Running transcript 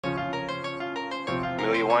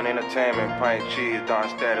1 Entertainment, pint cheese, Don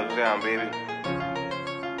Status down, baby.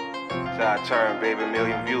 It's our turn, baby.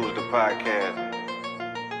 Million Views, the podcast.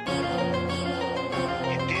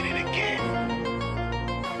 You did it again.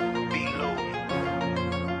 Be low.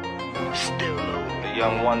 Still low. The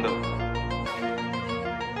Young Wonder.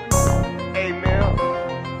 Hey, Mill.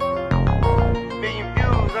 Million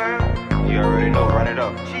Views, huh? You already know, run it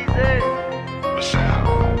up. Jesus. What's up?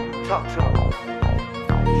 Talk to him.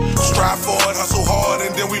 Strive forward, hustle hard,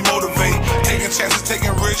 and then we motivate. Taking chances,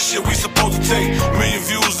 taking risks, shit we supposed to take. Million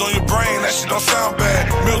views on your brain, that shit don't sound bad.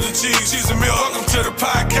 Mills and cheese and meal, welcome to the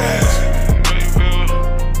podcast. Million views,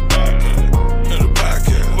 to the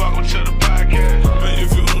podcast. Welcome to the podcast. Million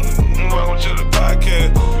views, welcome to the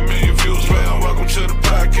podcast. Million views, man, welcome to the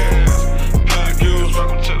podcast. Million views,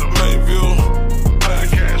 welcome to the Million Views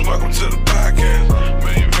podcast. Welcome to the podcast.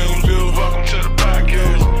 Million views, welcome to the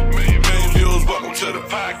podcast. Million views, welcome to the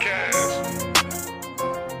podcast.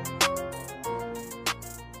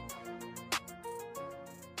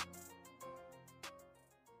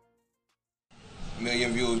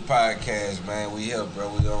 Million Views Podcast, man. We here, bro.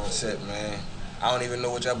 We on set, man. I don't even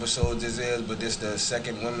know which episode this is, but this the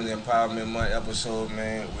second Women's Empowerment Month episode,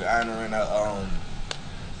 man. We're honoring a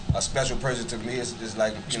special person to me. It's just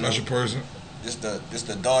like Special person. This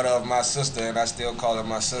the daughter of my sister, and I still call her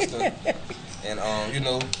my sister. And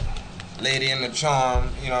lady in the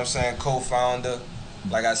charm, you know what I'm saying, co-founder.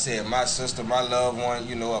 Like I said, my sister, my loved one,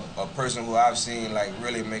 a person who I've seen like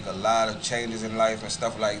really make a lot of changes in life and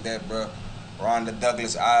stuff like that, bro. Rhonda D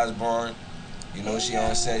Osborne, she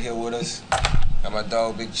on set here with us. Got my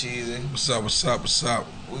dog Big Cheesy. What's up? What's up? What's up?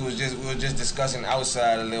 We were just discussing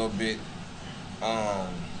outside a little bit.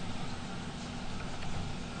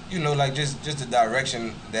 Like just the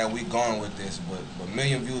direction that we going with this. But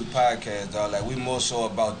Million Views Podcast, dog, like we more so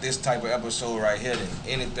about this type of episode right here than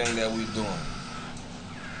anything that we doing.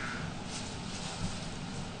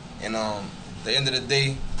 And at the end of the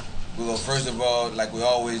day, we will first of all, like we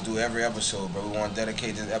always do every episode, bro, we want to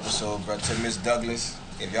dedicate this episode, bro, to Miss Douglas.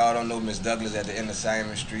 If y'all don't know Miss Douglas at the end of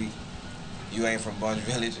Simon Street, you ain't from Bunche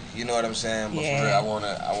Village. You know what I'm saying? But yeah. For real,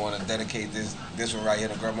 I wanna dedicate this one right here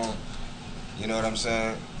to Grandma. You know what I'm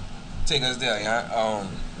saying? Take us there, yeah.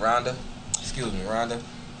 Rhonda.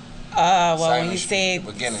 Well, Simon when you Street,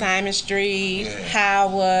 said Simon Street, yeah.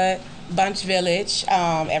 Howard, Bunche Village,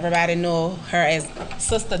 everybody know her as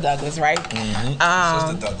Sister Douglas, right? Mm-hmm.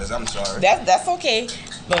 Sister Douglas, I'm sorry. That's okay.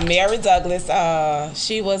 But Mary Douglas,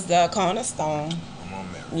 she was the cornerstone,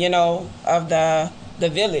 of the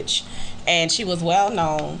village, and she was well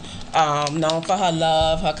known for her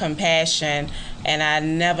love, her compassion, and I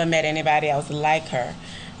never met anybody else like her.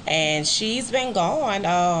 And she's been gone,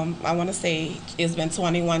 I want to say it's been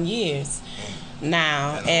 21 years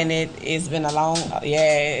now, and it's been a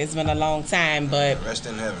long time, but rest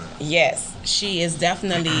in heaven. Yes, she is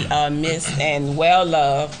definitely missed and well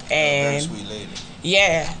loved, and very sweet lady.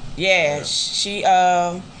 Yeah. She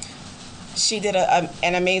did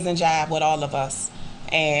an amazing job with all of us,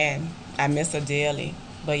 and I miss her dearly.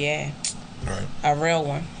 But yeah, right. A real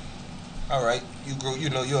one. All right, you grew.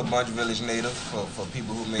 You're a Bunche Village native. For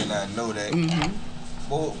people who may not know that,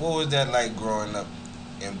 what was that like growing up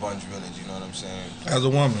in Bunche Village? You know what I'm saying? As a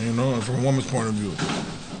woman, from a woman's point of view.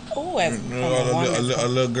 Oh, a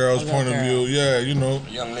little girl's point of view. Yeah, A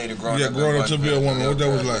young lady growing up to be a woman. What that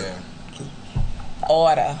was like? Yeah.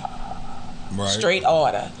 Order. Right. Straight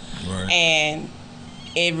order. Right. And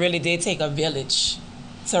it really did take a village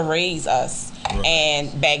to raise us. Right.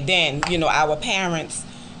 And back then, our parents,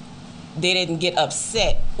 they didn't get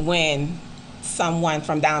upset when someone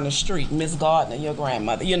from down the street, Miss Gardner, your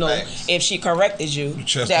grandmother, Thanks. if she corrected you,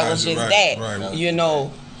 that was just that. Right.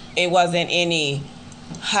 It wasn't any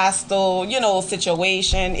hostile,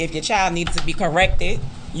 situation. If your child needed to be corrected,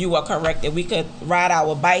 you were corrected. We could ride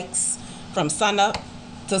our bikes from sunup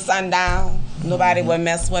to sundown. Nobody would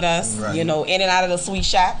mess with us. Right. In and out of the sweet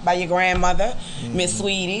shop by your grandmother, Miss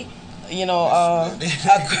Sweetie. Across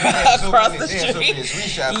the street.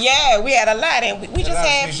 Yeah, we had a lot, and we just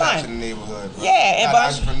had fun. In the neighborhood, bro. Yeah, and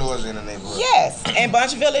entrepreneurs in the neighborhood. Yes, and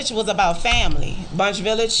Bunche Village was about family. Bunche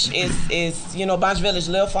Village is Bunche Village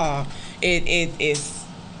Little Farm. It's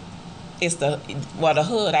the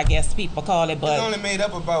hood, I guess people call it, but it's only made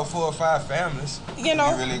up about 4 or 5 families.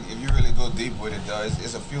 If you really go deep with it, though,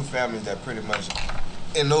 it's a few families that pretty much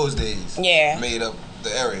in those days made up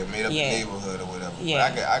the area, made up the neighborhood or whatever. Yeah.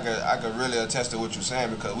 But I could really attest to what you're saying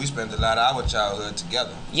because we spent a lot of our childhood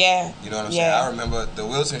together. Yeah. You know what I'm saying? I remember the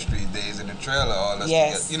Wilson Street days in the trailer, all us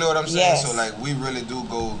together. You know what I'm saying? Yes. So like we really do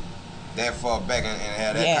go that far back and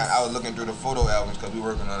have that kind. I was looking through the photo albums because we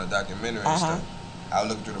working on a documentary and stuff. I was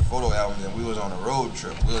looking through the photo albums, and we was on a road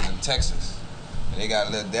trip. We was in Texas. And they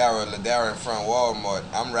got Ladara in front of Walmart.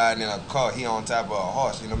 I'm riding in a car. He on top of a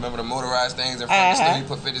horse. You know, remember the motorized things in front of the store? He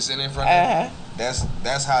put 50 Cent in front of it?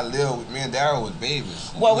 That's how me and Daryl was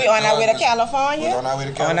babies. Well, we on our way to California? We on our way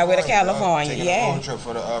to California. On our way to California, taking a road trip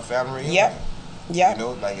for the family reunion. Yep. You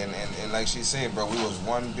know, like and like she said, bro, we was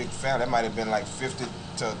one big family. That might have been like 50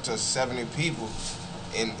 to 70 people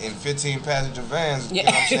in 15 passenger vans. You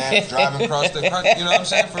know what I'm saying? Driving across the country. You know what I'm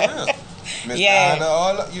saying? For real. Miss Dinah,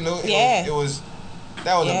 all you know, it was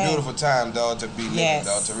that was a beautiful time, dog, to be living,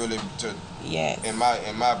 dog. To really in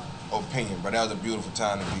my opinion, but that was a beautiful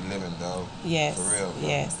time to be living, dog. Yes. For real. Bro.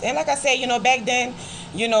 Yes. And like I said, you know, back then,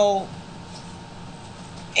 you know,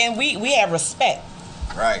 and we had respect.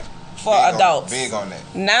 Right. For adults. Big on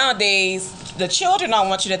that. Nowadays, the children don't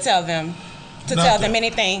want you to tell them tell them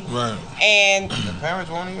anything. Right. And the parents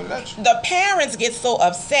won't even let you. The parents get so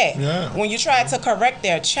upset when you try to correct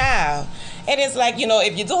their child. And it's like, you know,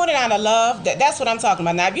 if you're doing it out of love, that's what I'm talking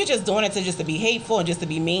about. Now, if you're just doing it just to be hateful and just to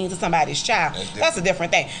be mean to somebody's child, that's a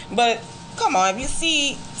different thing. But come on, if you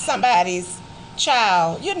see somebody's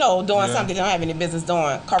child, you know, doing something they don't have any business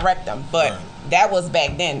doing, correct them. But that was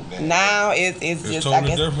back then. Now it's just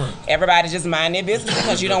totally I guess different. Everybody just mind their business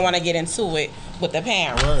because you don't want to get into it with the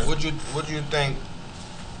parents. Right. What do you think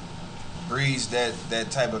breeds that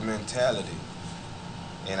type of mentality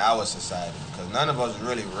in our society? Because none of us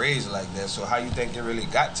really raised like that. So how you think it really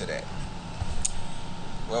got to that?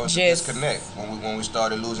 Well, it's a disconnect when we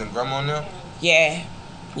started losing grandma on them.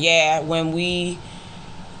 Yeah. When we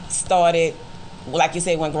started, like you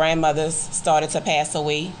say, when grandmothers started to pass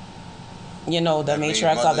away. You know, the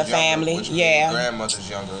matriarchs of the family. Grandmother's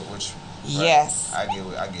younger, which I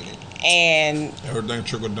get it. And everything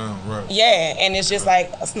trickled down, right? Yeah, and it's just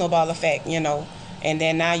like a snowball effect, you know. And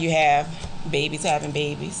then now you have babies having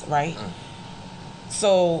babies, right?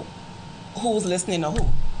 So who's listening to who?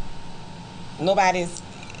 Nobody's.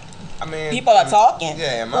 I mean, people are talking.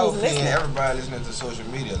 Yeah, in my opinion, everybody listening to social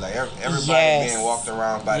media, like everybody being walked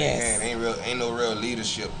around by their hand. Ain't no real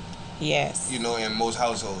leadership. Yes. You know, in most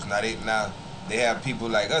households. Now they have people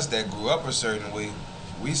like us that grew up a certain way.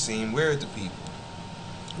 We seem weird to people.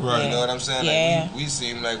 Right. You know what I'm saying? Like we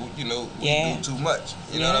seem like, you know, we do too much.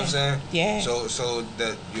 You know what I'm saying? Yeah. So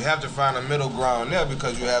that you have to find a middle ground there,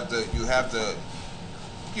 because you have to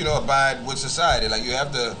you know, abide with society. Like you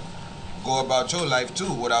have to go about your life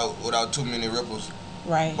too without too many ripples.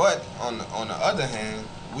 Right. But on the other hand,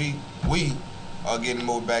 we are getting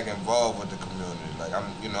more back involved with the community. Like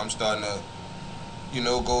I'm starting to, you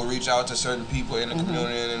know, go reach out to certain people in the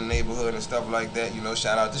community and in the neighborhood and stuff like that. You know,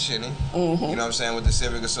 shout out to Shinny. You know what I'm saying, with the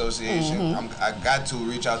Civic Association. I got to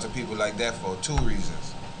reach out to people like that for two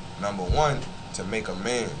reasons. Number one, to make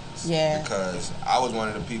amends. Yeah. Because I was one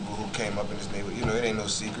of the people who came up in this neighborhood. You know, it ain't no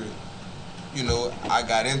secret. You know, I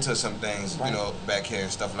got into some things, you know, back here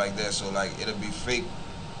and stuff like that. So like, it'll be fake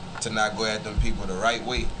to not go at them people the right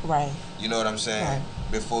way. Right. You know what I'm saying? Right.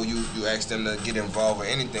 Before you ask them to get involved with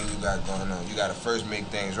anything you got going on, you got to first make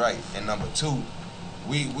things right. And number two,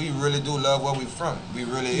 we really do love where we from. We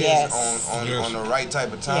really is on the right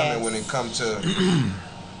type of timing when it comes to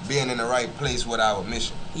being in the right place with our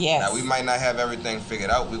mission. Yes. Now, we might not have everything figured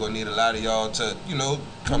out. We're going to need a lot of y'all to, you know,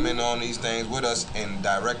 come in on these things with us and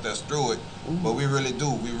direct us through it. But we really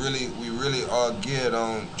do. We really are geared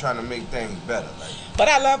on trying to make things better. Like, but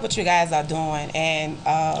I love what you guys are doing. And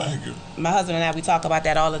thank you. My husband and I, we talk about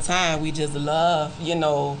that all the time. We just love, you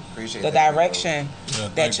know, the direction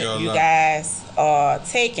that you guys are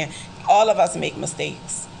taking. All of us make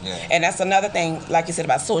mistakes. Yeah. And that's another thing, like you said,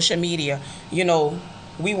 about social media. You know,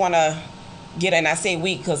 we want to get, and I say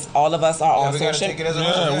we because all of us are on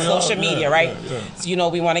social media, right? Yeah. So, you know,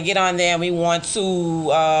 we want to get on there and we want to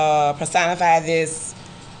personify this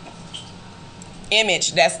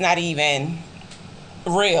image that's not even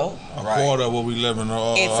real. A quarter of what we live in.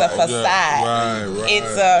 It's a facade. Right.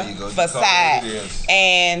 It's a facade.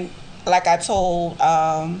 And like I told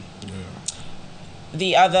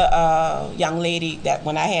the other young lady that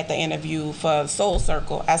when I had the interview for Soul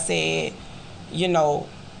Circle, I said, you know,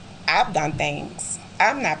 I've done things.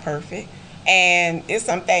 I'm not perfect. And it's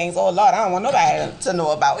some things, oh Lord, I don't want nobody to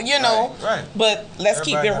know about, you know. Right. But let's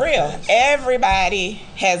keep it real. Everybody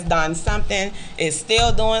has done something, is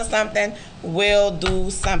still doing something, will do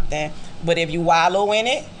something. But if you wallow in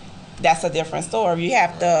it, that's a different story. You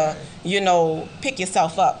have to, you know, pick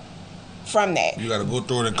yourself up from that. You got to go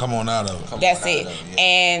through it and come on out of it. That's it.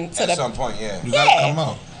 And to at some point, you got to come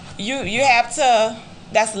out. You have to,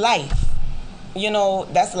 that's life. You know,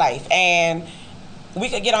 that's life. And we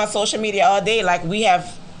could get on social media all day like we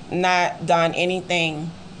have not done anything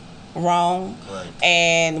wrong, Right.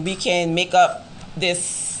 and we can make up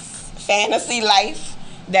this fantasy life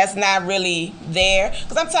that's not really there.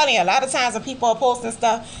 Because I'm telling you, a lot of times when people are posting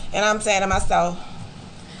stuff, and I'm saying to myself,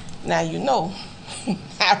 now you know.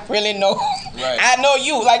 I really know. Right. I know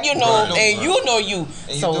you, like you know, Right. and you know you.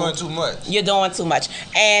 And so you're doing too much. You're doing too much,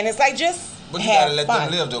 and it's like just But you have gotta let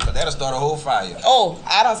fun. them live though, cause that'll start a whole fire. Oh,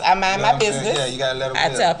 I mind You know my what I'm saying? business. Yeah, you gotta let them I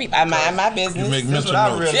live. tell people I mind my business. You make This mental what I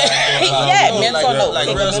notes. realized. Yeah, though, mental notes. Like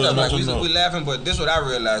Take real a stuff. mental Like note. we laughing, but this what I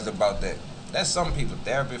realized about that. That's some people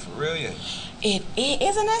therapy for real. Yeah. It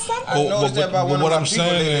isn't that something? I noticed that about but one of what my I'm people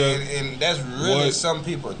saying lately, is, and that's really what- some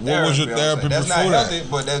people. what was your I'm therapy saying. That's not before that? healthy,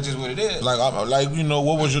 but that's just what it is. Like you know,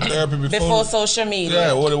 what was your therapy before? Before social media.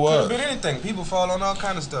 Yeah, what it Could was. have been anything. People fall on all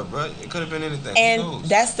kind of stuff, bro. It could have been anything. Who And knows?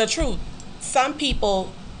 that's the truth. Some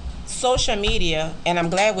people, social media, and I'm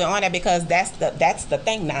glad we're on that because that's the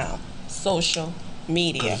thing now. Social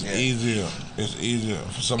media. It's easier. It's easier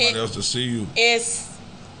for somebody else to see you. It's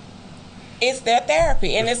their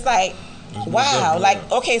therapy, and it's like, It's wow, definitely like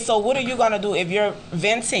that. okay, so what are you gonna do if you're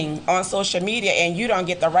venting on social media and you don't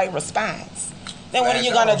get the right response? Then what are Lash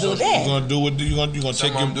you gonna out do on social You're then? gonna do what you're gonna take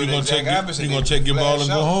Some your of them do you're the gonna take exact opposite. you're gonna They take your ball and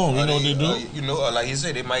flash go out. home. You Or know what they do? You know, or like you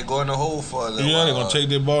said, they might go in the hole for a little Yeah, while. they're gonna take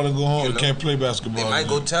their ball and go home. You They know, can't play basketball. They might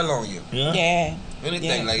go anymore. tell on you. Yeah. Yeah.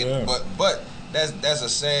 Anything Yeah. like Yeah. it, but that's a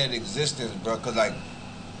sad existence, bro. Cause like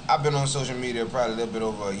I've been on social media probably a little bit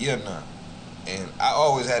over a year now, and I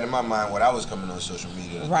always had in my mind what I was coming on social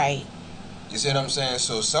media. Right. You see what I'm saying?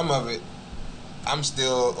 So some of it, I'm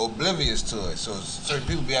still oblivious to it. So certain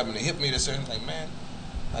people be having to hit me to certain man,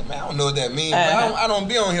 I don't know what that means. But I don't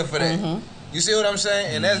be on here for that. You see what I'm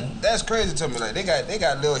saying? And that's crazy to me. Like they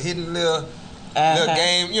got little hidden little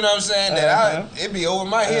game. You know what I'm saying? That it be over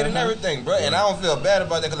my head and everything, bro. And I don't feel bad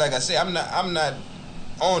about that because, like I said, I'm not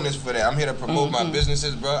on this for that. I'm here to promote my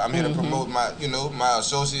businesses, bro. I'm here to promote my my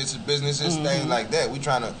associates' businesses, things like that. We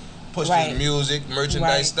trying to push this music,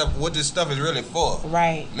 merchandise stuff. What this stuff is really for?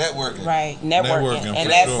 Right. Networking. Right. Networking. And for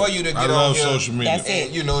that's sure. for you to get I on love here. social media. That's it.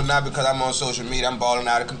 And you know, not because I'm on social media, I'm balling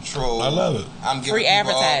out of control. I love it. I'm giving Free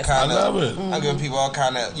people all advertising. kind I love it. I'm giving people all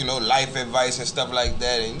kind of life advice and stuff like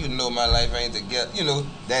that. And you know, my life ain't together. You know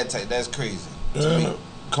that's crazy to me.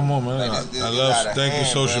 Come on, man. Like, this I is love out of thank you hand,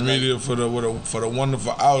 social bro. media for the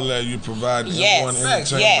wonderful outlet you provide to Yes. everyone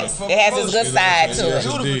entertainment. Yes. It has its good side to Yes, it.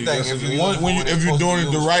 Beautiful indeed. thing Yes, if indeed. you use what If it's you're supposed doing to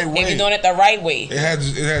it the use. right way. If you're doing it the right way. It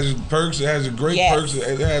has perks. It has great Yes. perks.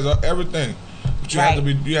 It has everything. But you have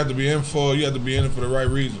to be in for it for the right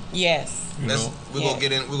reason. Yes. You know? We're gonna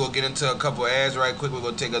get into a couple ads right quick. We're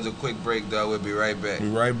gonna take us a quick break, though. We'll be right back. Be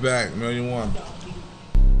right back. 1,000,001.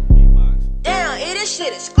 Damn, this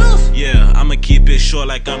shit exclusive. Yeah, I'ma keep it short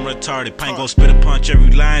like I'm retarded. Pint gon' spit a punch every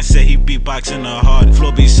line, say he beatboxing the hard.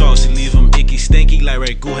 Flow be saucy, leave him icky, stinky like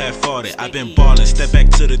Ragu had farted. I been ballin', step back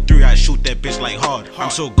to the 3, I shoot that bitch like hard. I'm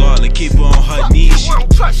so godly, keep her on her knees. I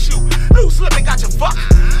don't trust you. Loose slipping got you fucked.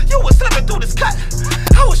 You was slipping through this cut.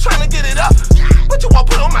 I was trying to get it up, but you won't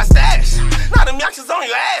put on my stash. Now them youngsters on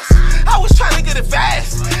your ass. I was trying to get it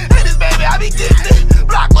fast. Hey, this baby, I be getting it.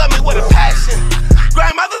 Block love me with a passion.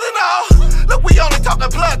 Grandmother than all. Look, we only talking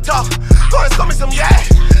blood talk. Go and score me some yak.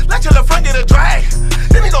 Let your little friend get a drag.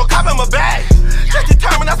 Then he gon' cop him a bag. Just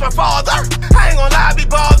determined that's my father. I ain't gonna lie, I be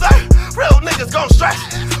bothered. Real niggas gon' stress.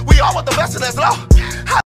 We all want the best in this law.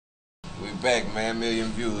 We back, man. Million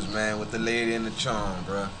views, man, with the lady in the charm,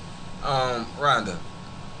 bro. Rhonda.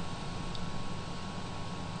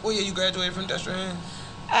 What year you graduated from Destrehan?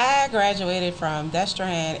 I graduated from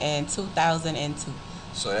Destrehan in 2002.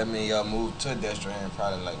 So that means y'all moved to Destrehan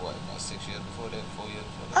probably like what, about 6 years before that, 4 years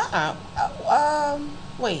before that?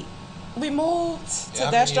 Wait. We moved to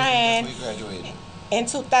how many years Destrehan before you graduated? in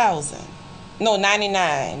 2000. No,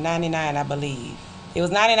 99. 99, I believe. It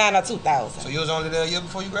was 99 or 2000. So you was only there a year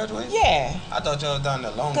before you graduated? Yeah. I thought y'all was down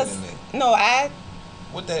there longer than that. No,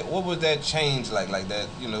 What was that change like that,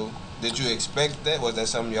 you know? Did you expect that? Was that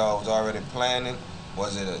something y'all was already planning?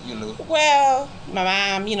 Was it Well, my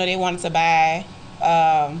mom, they wanted to buy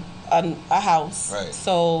a house. Right.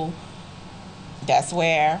 So that's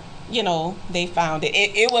where, they found it.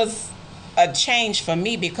 It was a change for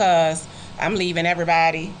me because I'm leaving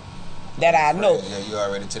everybody that I know. Yeah, you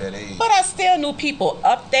already to that age. But I still knew people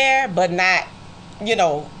up there, but not,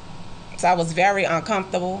 so I was very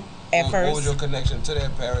uncomfortable at first. What was your connection to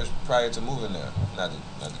that parish prior to moving there? Not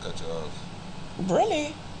to cut you off.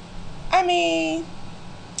 Really? I mean,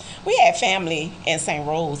 we had family in St.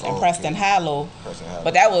 Rose and Preston Hollow,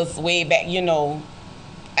 but that was way back,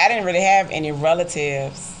 I didn't really have any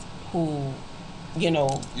relatives who, You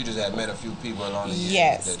just had met a few people along the years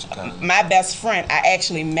yes. that you kind of... My best friend, I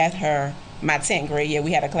actually met her my 10th grade year.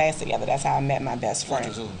 We had a class together. That's how I met my best friend.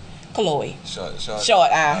 Which was who? Chloe. Short.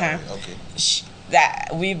 Okay. That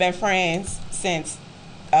we've been friends since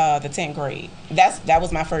the 10th grade. That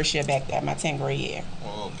was my first year back there, my 10th grade year.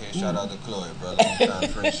 Oh, okay. Shout out to Chloe, bro. Long time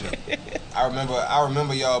friendship. I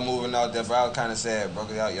remember y'all moving out there, but I was kind of sad, bro.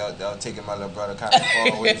 Cause y'all taking my little brother kind of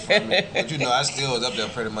far away from me. But I still was up there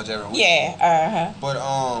pretty much every week. Yeah. But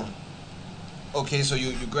okay, so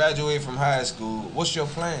you graduate from high school. What's your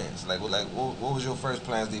plans? Like what was your first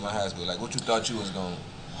plans leaving high school? Like what you thought you was going?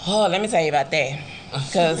 Oh, let me tell you about that.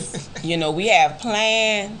 Because, we have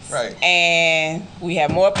plans. Right. And we have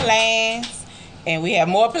more plans. And we have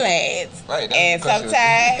more plans. Right. And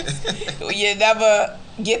sometimes you never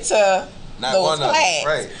get to those plans.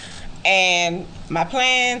 Right. And my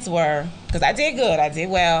plans were, because I did good. I did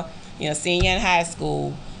well. Senior in high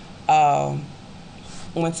school.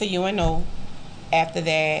 Went to UNO. After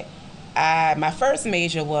that, my first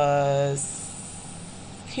major was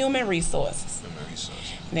human resources.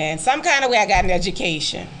 Then some kind of way I got an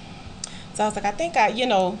education. So I was like, I think I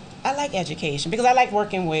like education because I like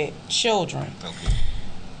working with children. Okay.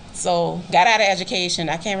 So got out of education.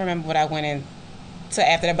 I can't remember what I went into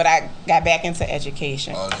after that, but I got back into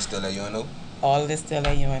education. All this still at UNO? All of this still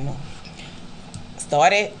at UNO.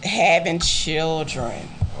 Started having children.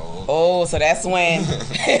 Oh, so that's when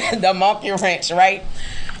the monkey wrench, right,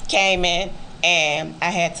 came in, and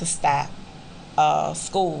I had to stop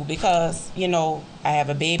school because I have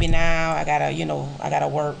a baby now. I gotta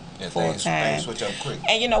work full time. Things switch up quick.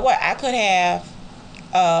 And you know what? I could have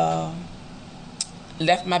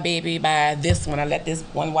left my baby by this one. I let this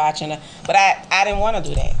one watching her, but I didn't want to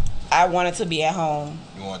do that. I wanted to be at home.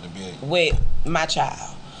 You wanted to be with my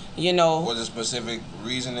child. Was there a specific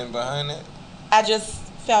reasoning behind it? I just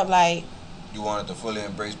felt like. You wanted to fully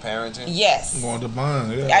embrace parenting? Yes. You wanted to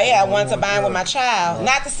bond, I wanted to bond with my child. Right.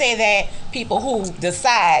 Not to say that people who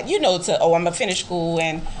decide, I'm gonna finish school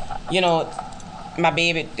and, my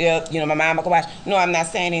baby, my mama can watch. No, I'm not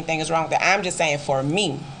saying anything is wrong with that. I'm just saying for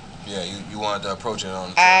me. Yeah, you wanted to approach it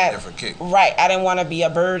on a different kick. Right. I didn't want to be a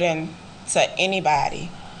burden to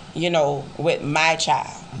anybody, with my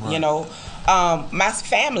child. Right. My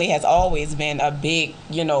family has always been a big,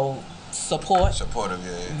 supportive,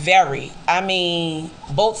 yeah. Very. I mean,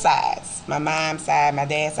 both sides. My mom's side, my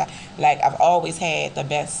dad's side. Like, I've always had the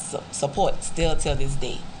best support still till this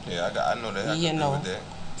day. Yeah, I know that. I agree with that.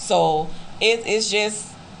 So, it's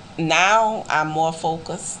just, now I'm more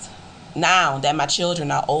focused. Now that my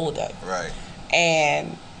children are older. Right.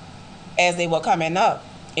 And as they were coming up,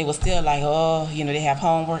 it was still like, they have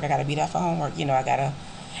homework. I got to be there for homework. And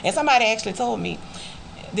somebody actually told me,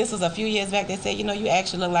 this was a few years back, they said, you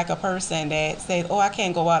actually look like a person that said, I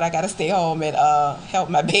can't go out, I got to stay home and help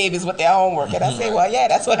my babies with their homework. And I said, well, yeah,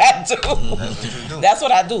 that's what I do. That's what you do. That's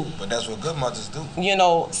what I do. But that's what good mothers do.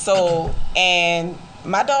 So, and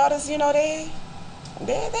my daughters, they're all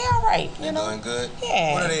right. They're doing good?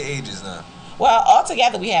 Yeah. What are their ages now? Well,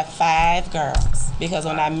 altogether we have 5 girls because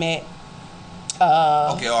when I met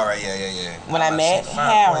okay, all right, yeah. When I met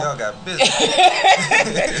Harold, y'all got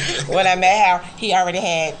business. When I met Harold, he already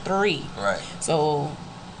had 3. Right. So,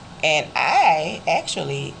 and I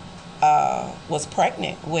actually was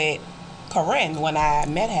pregnant with Corinne when I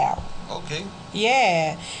met Harold. Okay.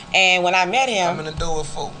 Yeah, and when I met him, I'm in the door with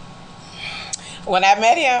 4. When I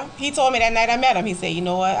met him, he told me that night I met him. He said, "You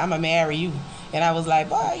know what? I'm gonna marry you." And I was like,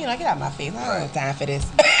 "Boy, get out of my face. I don't have time for this."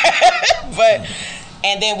 But.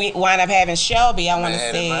 And then we wind up having Shelby. I want to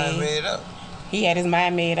say his mind made up. He had his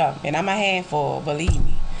mind made up, and I'm a handful, believe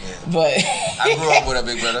me. Yeah. But I grew up with a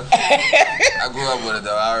big brother. I grew up with it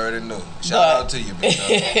though. I already knew. Shout out to you, big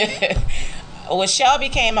brother. When Shelby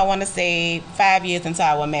came, I want to say 5 years into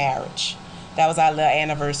our marriage. That was our little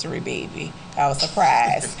anniversary baby. I was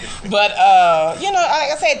surprised. But, like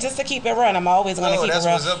I said, just to keep it real, I'm always going to keep it real.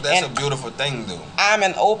 That's what's up. That's a beautiful thing, though. I'm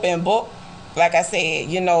an open book. Like I said,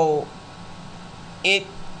 it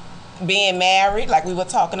being married, like we were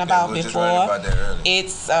talking about before, just right about that earlier.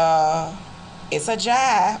 It's a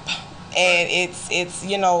job, and it's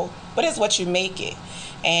but it's what you make it,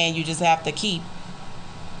 and you just have to keep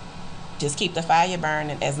the fire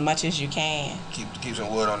burning as much as you can. Keep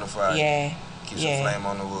some wood on the fire. Yeah. Keep some flame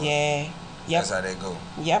on the wood. Yeah. Yep. That's how they go.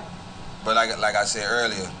 Yep. But like I said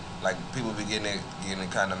earlier, like people be getting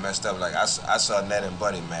it kind of messed up. Like I saw Ned and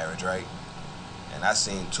Buddy marriage, right? And I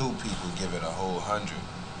seen 2 people give it a whole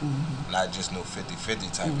 100, not just no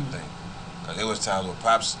 50-50 type of thing. Cause there was times where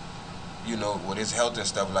Pops, with his health and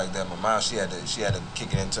stuff like that, my mom she had to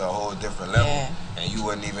kick it into a whole different level, and you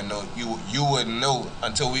wouldn't even know you wouldn't know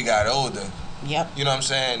until we got older. Yep. You know what I'm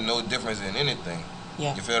saying? No difference in anything.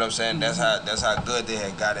 Yeah. You feel what I'm saying? That's how good they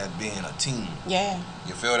had got at being a team. Yeah.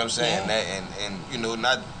 You feel what I'm saying? Yeah. That and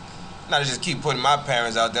not not to just keep putting my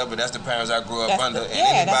parents out there, but that's the parents I grew up under, and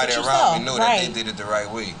yeah, anybody around me know that they did it the right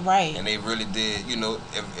way. Right. And they really did, you know,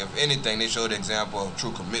 if anything, they showed the example of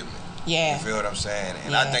true commitment. Yeah. You feel what I'm saying?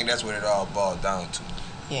 And I think that's what it all boils down to.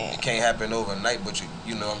 Yeah. It can't happen overnight, but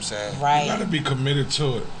you know what I'm saying? Right. You gotta be committed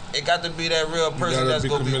to it. It got to be that real person that's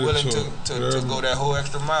gonna be willing to go that whole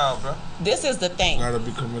extra mile, bro. This is the thing. You gotta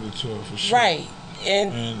be committed to it for sure. Right.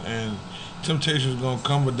 And temptation is gonna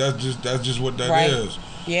come, but that's just what that is.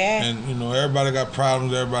 Yeah. And you know, everybody got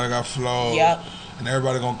problems, everybody got flaws. Yep. And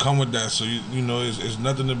everybody gonna come with that. So you know, it's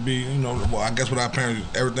nothing to be. You know, well, I guess with our parents,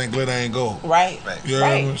 everything glitter ain't gold. Right. You know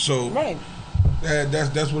what I mean? So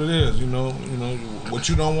that's what it is. You know, what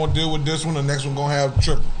you don't want to deal with this one, the next one gonna have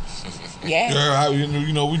triple. Yeah.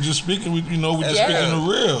 You know, we just speaking. We speaking the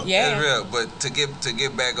real. Yeah. That's real. But to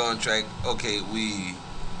get back on track, okay, we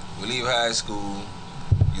leave high school.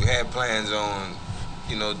 You had plans on,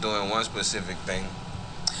 you know, doing one specific thing,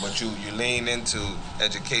 but you lean into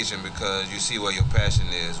education because you see where your passion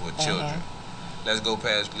is with children. Let's go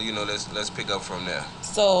past. You know, let's pick up from there.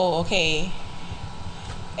 So okay,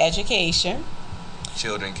 education.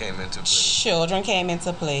 Children came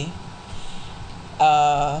into play.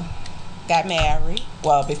 Got married.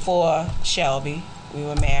 Well, before Shelby, we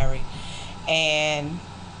were married, and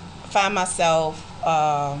find myself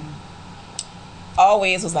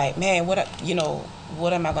always was like, man, what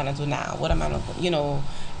am I gonna do now? What am I gonna,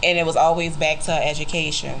 And it was always back to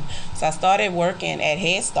education. So I started working at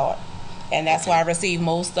Head Start, and that's where I received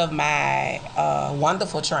most of my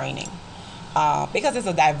wonderful training because it's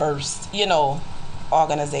a diverse,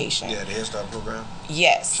 organization. Yeah, the Head Start program.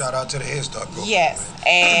 Yes. Shout out to the Head Start program. Yes,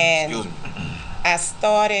 and Excuse me. I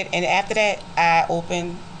started, and after that, I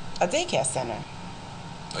opened a daycare center.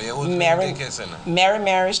 Oh yeah, what's the daycare center?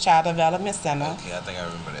 Mary's Child Development Center. Okay, I think I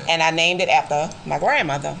remember that. And I named it after my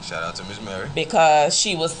grandmother. Shout out to Miss Mary. Because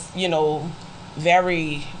she was,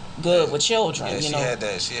 very good with children. Yeah, she had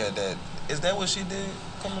that. Is that what she did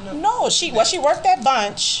coming up? No, she worked at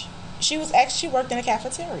Bunche. She worked in the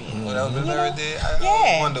cafeteria. Well, that was Miss Mary did?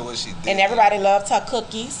 I wonder what she did. And everybody loved her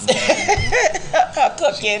cookies. Her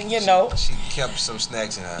cooking, She kept some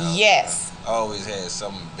snacks in her house. Yes. Always had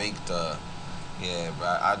something baked. Yeah,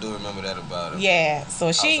 but I do remember that about her. Yeah,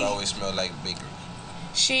 so she always smelled like bakery.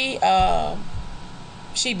 She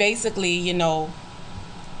basically,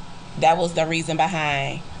 that was the reason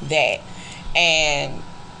behind that, and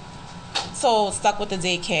so stuck with the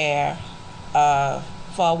daycare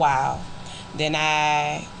for a while. Then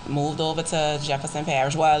I moved over to Jefferson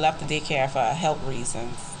Parish. Well, I left the daycare for health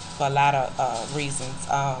reasons, for a lot of reasons.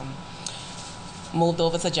 Moved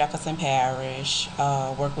over to Jefferson Parish,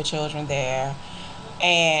 worked with children there,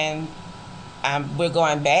 and we're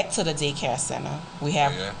going back to the daycare center. We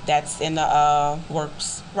have that's in the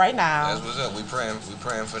works right now. That's what's up. We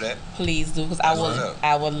praying for that. Please do, because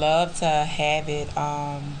I would love to have it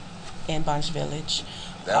in Bunche Village.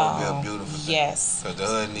 That would be a beautiful thing. Yes. Because the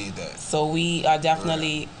hood need that. So we are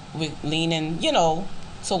definitely leaning,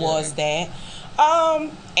 towards that.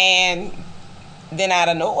 And then out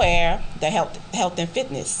of nowhere, the health and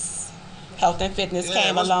fitness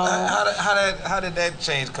came along. How did that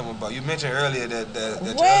change come about? You mentioned earlier that your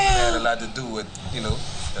husband had a lot to do with,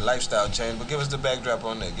 the lifestyle change, but give us the backdrop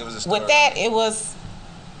on that. Give us a story. With that,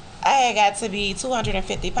 I had got to be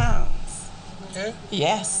 250 pounds. Okay.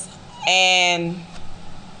 Yes. And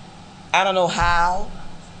I don't know how.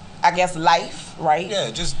 I guess life, right?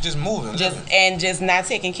 Yeah, just moving. Just not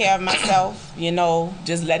taking care of myself,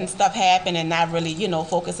 just letting stuff happen and not really,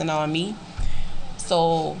 focusing on me.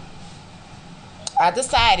 So I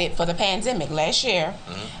decided for the pandemic last year,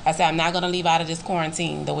 I said I'm not gonna leave out of this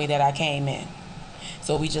quarantine the way that I came in.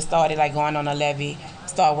 So we just started going on a levy,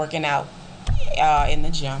 start working out in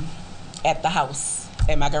the gym, at the house,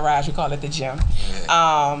 in my garage. We call it the gym.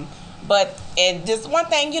 Yeah. But just one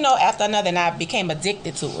thing, after another, and I became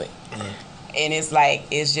addicted to it. And it's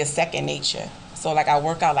just second nature. So I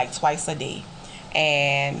work out twice a day.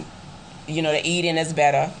 And, the eating is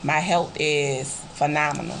better. My health is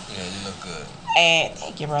phenomenal. Yeah, you look good. And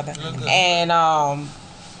thank you, brother. You look good. And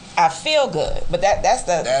I feel good. But that's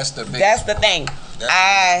the thing.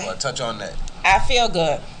 I'll touch on that. I feel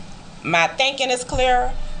good. My thinking is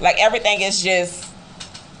clear. Everything is just,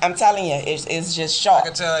 I'm telling you, it's just sharp. I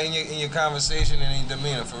can tell in your conversation and in your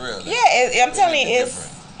demeanor, for real. Yeah, I'm telling you,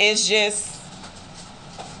 it's just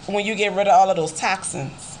when you get rid of all of those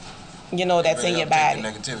toxins, that's in your body.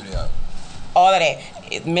 Take the negativity out. All of that.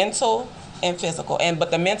 It's mental and physical. But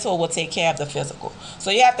the mental will take care of the physical. So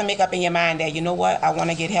you have to make up in your mind that, I want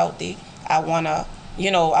to get healthy. I want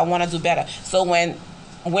to do better. So when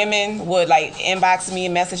women would inbox me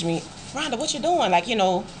and message me, Rhonda, what you doing?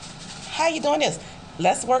 how you doing this?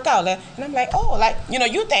 Let's work out. And I'm like, oh, like, you know,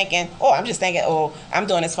 you thinking, oh, I'm just thinking, oh, I'm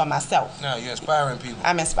doing this for myself. No, you're inspiring people.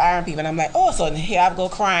 I'm inspiring people. And I'm like, oh, so here I go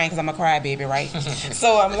crying because I'm a crybaby, right?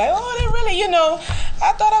 So I'm like, oh, they really, you know,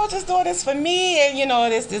 I thought I was just doing this for me and, you know,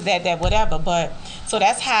 this, that, whatever. But so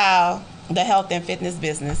that's how the health and fitness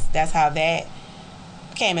business, that's how that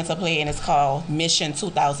came into play, and it's called Mission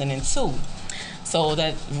 2002. So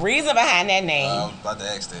the reason behind that name. I was about to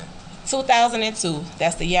ask that. 2002,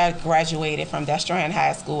 that's the year I graduated from Destrehan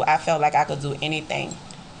High School. I felt like I could do anything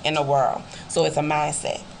in the world. So it's a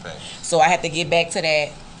mindset. Right. So I had to get back to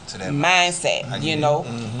that mindset, you know.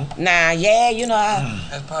 Now, yeah, you know,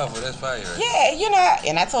 that's powerful. That's fire. Right? Yeah, you know,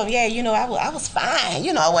 and I told him, yeah, you know, I was fine,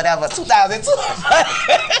 you know, whatever,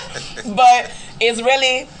 2002. But it's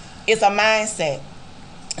a mindset.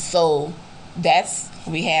 So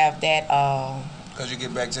we have that. Because you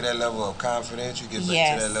get back to that level of confidence, you get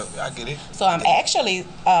back to that level. I get it. So I'm actually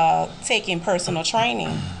taking personal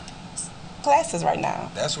training classes right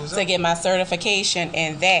now. That's what's up. To get my certification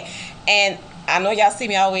in that. And I know y'all see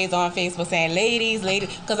me always on Facebook saying ladies,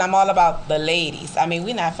 because I'm all about the ladies. I mean,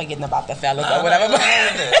 we're not forgetting about the fellas or whatever.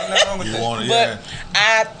 Nothing wrong with that.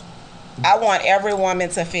 But I want every woman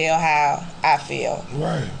to feel how I feel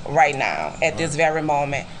right now at this very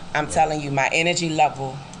moment. I'm telling you, my energy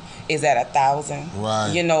level is at 1,000.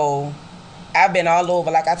 Right. You know, I've been all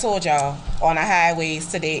over, like I told y'all, on the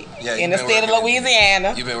highways today in the state of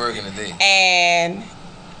Louisiana. You've been working today. And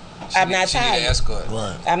I'm not tired. Escort.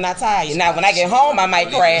 Right. I'm not tired. Now, when I get home, I might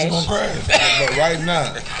crash. You're gonna crash. But right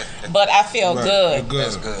now. But I feel good.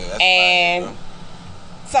 That's good. That's and fine,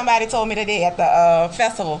 somebody told me today at the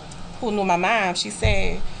festival, who knew my mom, she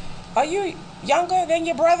said, are you younger than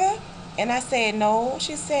your brother? And I said, no.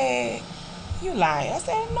 She said, you lying. I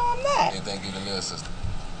said, no, I'm not. You think you're the little sister.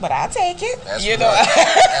 But I'll take it. That's you know.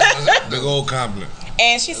 Big old compliment.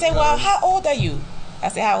 And she said, well, how old are you? I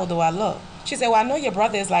said, how old do I look? She said, well, I know your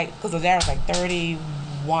brother is like, because Darius like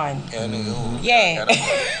 31. Yeah.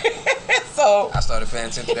 So I started paying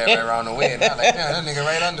attention to that right around the way, and I was like, damn, that nigga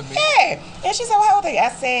right under me. Yeah. And she said, well, how old are you? I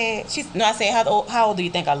said, how old do you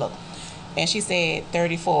think I look? And she said,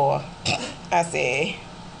 34. I said,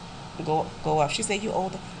 go up. She said, you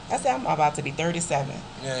older? I said, I'm about to be 37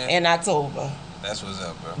 in October. That's what's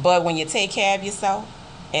up, bro. But when you take care of yourself,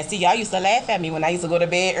 and see, y'all used to laugh at me when I used to go to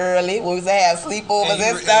bed early. We used to have sleepovers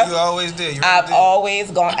and stuff. You always did. I've always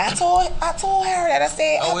gone. I told her that. I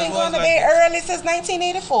said, I've been going to bed early since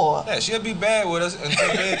 1984. Yeah, she'll be bad with us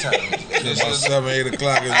until bedtime. About 7, 8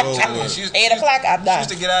 o'clock is over. 8 o'clock, I'm done. She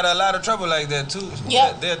used to get out of a lot of trouble like that, too.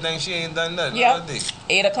 Yeah. They'll think she ain't done nothing. Yep.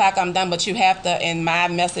 8 o'clock, I'm done. But you have to, and my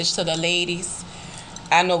message to the ladies,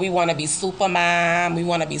 I know we want to be super mom, we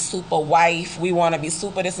want to be super wife, we want to be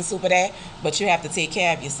super this and super that, but you have to take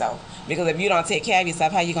care of yourself. Because if you don't take care of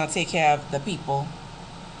yourself, how you going to take care of the people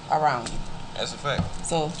around you? That's a fact.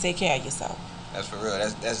 So take care of yourself. That's for real.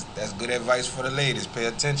 That's good advice for the ladies. Pay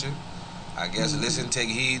attention. I guess listen, take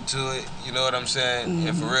heed to it. You know what I'm saying?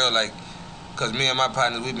 And for real, like, because me and my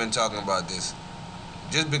partners, we've been talking about this.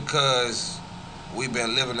 Just because we've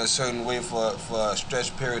been living a certain way for a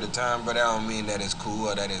stretched period of time, but that don't mean that it's cool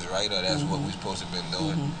or that it's right or that's what we're supposed to have been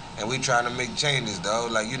doing. And we trying to make changes, though.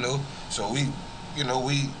 Like, you know, so we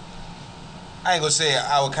I ain't gonna say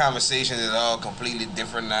our conversations is all completely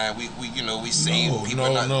different now. We save people.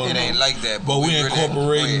 It ain't like that. But we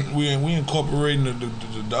incorporating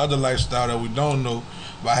the other lifestyle that we don't know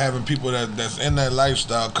by having people that's in that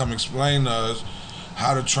lifestyle come explain to us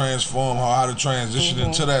how to transform, how to transition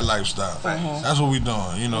into that lifestyle. That's what we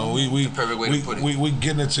doing. You know, we perfect way to put it. We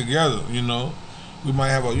getting it together. You know, we might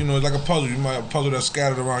have it's like a puzzle. You might have a puzzle that's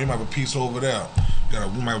scattered around. You might have a piece over there.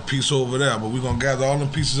 We might have a piece over there, but we're gonna gather all the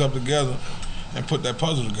pieces up together and put that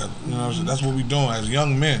puzzle together. You know, so that's what we doing as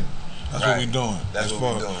young men. That's what we doing. That's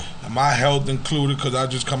what we doing. My health included, because I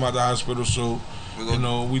just come out of the hospital, so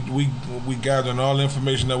we gathering all the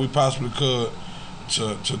information that we possibly could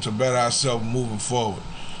to better ourselves moving forward.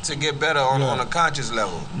 To get better on a conscious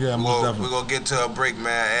level. Yeah, most definitely. We're going to get to a break,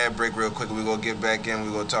 man, ad break real quick. We're going to get back in.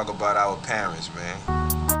 We're going to talk about our parents, man.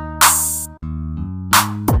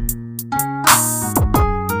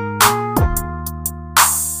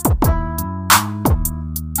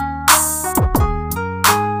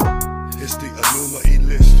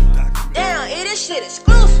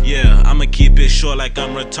 Yeah, I'ma keep it short like I'm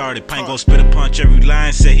retarded. Pint gon' spit a punch every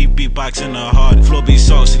line, said he beatboxing the hard. Flow be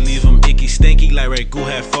saucy, leave him icky, stinky like Ragu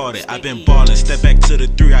had farted. I been ballin', step back to the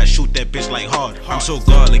 3, I shoot that bitch like hard. I'm so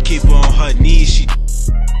godly, keep her on her knees, she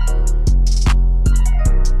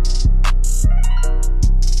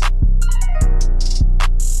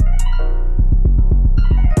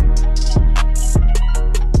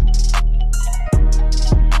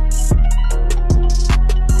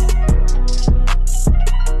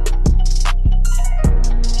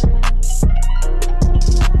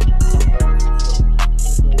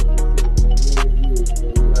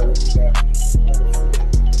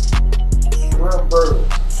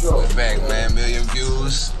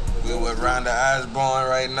Rhonda Osborne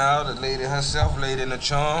right now, the lady herself, Lady in the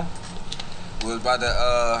Charm. We're about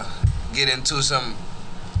to get into some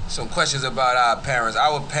questions about our parents.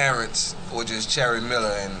 Our parents, which is Cherry Miller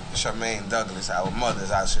and Charmaine Douglas, our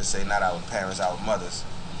mothers, I should say, not our parents, our mothers.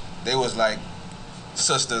 They was like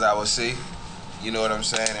sisters, I would say. You know what I'm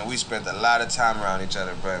saying? And we spent a lot of time around each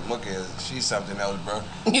other, bro. Mookie, she's something else, bro.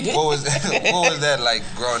 What was that like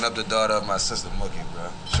growing up the daughter of my sister Mookie, bro?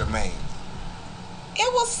 Charmaine.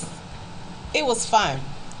 It was fun.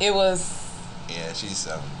 It was. Yeah, she's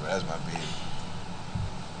something, bro. That's my baby.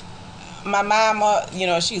 My mama, you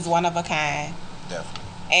know, she's one of a kind. Definitely.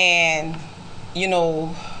 And, you know,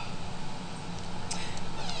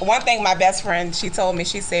 one thing my best friend, she told me,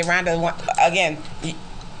 she said, Rhonda, again,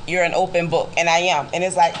 you're an open book, and I am. And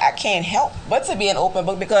it's like, I can't help but to be an open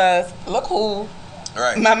book because look who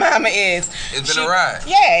my mama is. It's been a ride.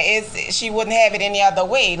 Yeah, she wouldn't have it any other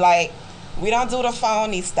way. Like, we don't do the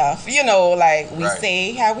phony stuff, you know, like we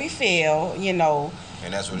say how we feel, you know.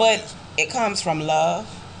 And that's what it is. But it comes from love,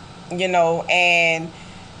 you know, and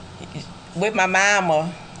with my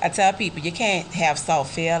mama, I tell people you can't have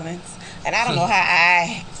soft feelings. And I don't know how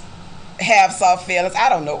I have soft feelings. I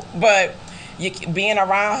don't know. But being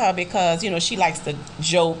around her because, you know, she likes to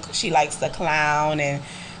joke. She likes to clown.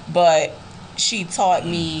 But she taught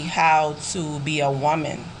me how to be a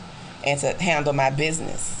woman and to handle my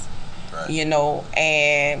business, you know,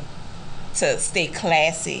 and to stay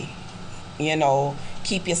classy, you know,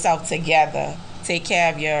 keep yourself together, take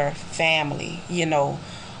care of your family, you know.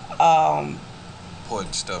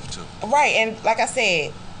 Important stuff, too. Right, and like I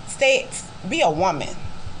said, be a woman,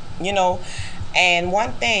 you know. And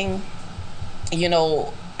one thing, you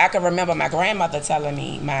know, I can remember my grandmother telling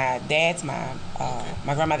me, my dad's mom,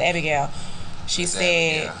 my grandmother Abigail, she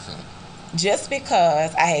said, just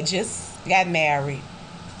because I had just got married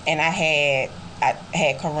and I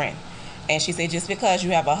had Corinne, and she said, just because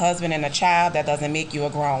you have a husband and a child, that doesn't make you a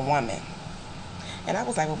grown woman. And I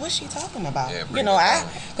was like, well, what's she talking about? Yeah, you know,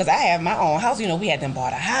 because I have my own house. You know, we had them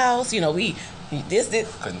bought a house. You know,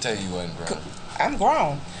 this. Couldn't tell you wasn't grown. I'm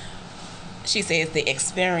grown. She says the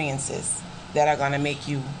experiences that are going to make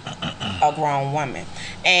you a grown woman.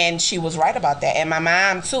 And she was right about that. And my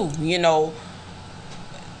mom, too, you know,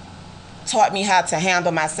 taught me how to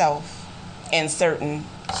handle myself in certain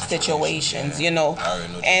situations, you know. I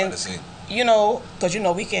already know what you're about to say. You know, because, you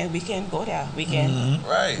know, we can go there. We can.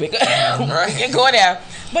 Right. We can go there.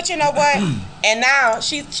 But you know what? And now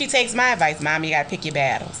she takes my advice. Mom, you got to pick your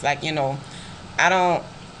battles. Like, you know,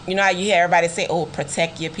 you know how you hear everybody say, oh,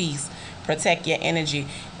 protect your peace, protect your energy.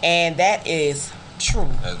 And that is true.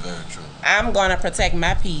 That's very true. I'm going to protect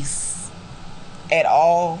my peace at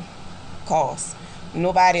all costs.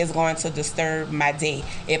 Nobody is going to disturb my day.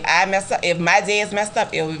 If I mess up, if my day is messed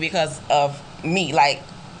up, it will be because of me. Like,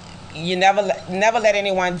 you never let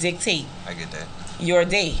anyone dictate your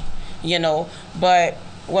day, you know. But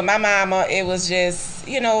with my mama, it was just,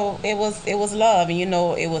 you know, it was love, and you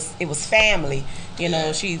know, it was family. You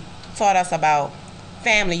know, she taught us about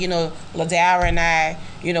family. You know, Ladara and I,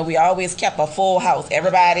 you know, we always kept a full house.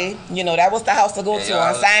 Everybody, you know, that was the house to go to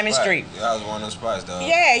on Simon Street. Yeah, I was one of those spots, though.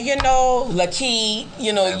 Yeah, you know, Lakeith,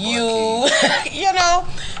 you know, you know,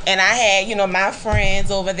 and I had, you know, my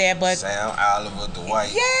friends over there, but Sam, Oliver,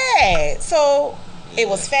 Dwight. Yeah, so it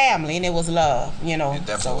was family and it was love, you know. It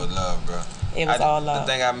definitely was love, bro. It was all love.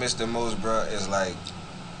 The thing I miss the most, bro, is like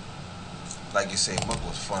you say, Mook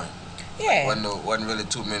was fun. Yeah. Wasn't really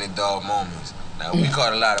too many dog moments. Now, we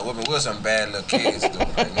caught a lot of women. We were some bad little kids, though.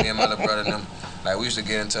 Like, me and my little brother and them, like, we used to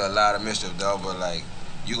get into a lot of mischief, dog, but, like,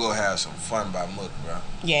 you gonna have some fun by Mook, bro.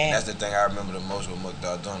 Yeah. And that's the thing I remember the most with Mook,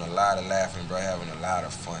 dog, doing a lot of laughing, bro, having a lot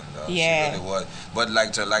of fun, dog. Yeah. She really was. But,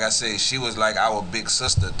 like I said, she was like our big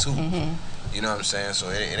sister, too. Mm-hmm. You know what I'm saying? So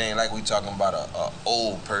it ain't like we talking about a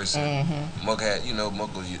old person. Mm-hmm. Mook had, you know,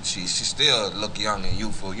 Mook was, she still look young and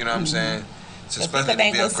youthful, you know what I'm saying? Especially to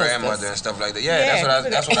be a grandmother and stuff like that. Yeah,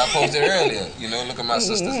 that's what I posted earlier. You know, look at my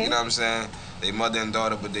sisters, you know what I'm saying? They mother and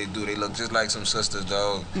daughter, but they look just like some sisters,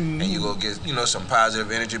 dog. And you go get, you know, some positive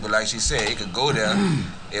energy. But like she said, it could go there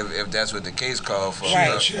if that's what the case called for.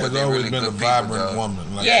 Right. She has always been a vibrant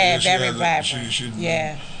woman. Like, very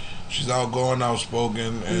vibrant. She's outgoing,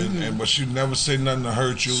 outspoken, and but she never say nothing to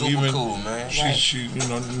hurt you. Super cool, man. She, you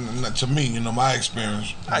know, to me, you know, my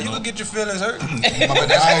experience. You can get your feelings hurt, but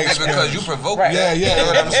that's because you provoke. Right. Yeah, you know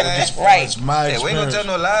what I'm saying? It's my experience. We ain't gonna tell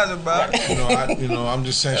no lies about it. You know, I'm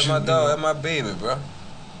just saying. That's my dog. That's my baby, bro.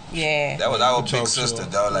 Yeah. That was our big sister,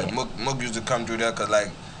 dog. Like Mook used to come through there, cause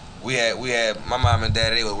like we had my mom and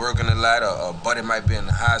dad. They were working a lot, or buddy might be in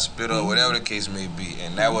the hospital, or whatever the case may be.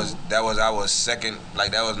 And that was our second,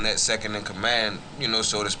 like that was net second in command, you know,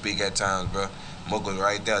 so to speak at times, bro. Mook was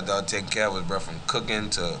right there, dog, taking care of us, bro, from cooking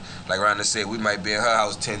to, like Rhonda said, we might be in her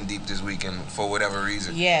house 10 deep this weekend for whatever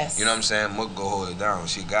reason. Yes. You know what I'm saying? Mook go hold it down.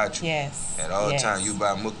 She got you. Yes. At all times, you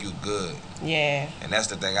buy Mook, you good. Yeah. And that's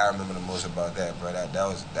the thing I remember the most about that, bro.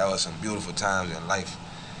 That was some beautiful times in life.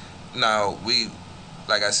 Now,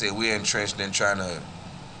 like I said, we entrenched in trying to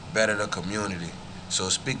better the community. So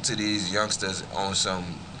speak to these youngsters on some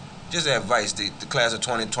just advice. The class of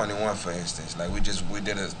 2021, for instance. Like we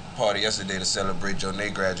did a party yesterday to celebrate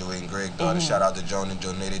Jonay graduating, Greg's daughter. Shout out to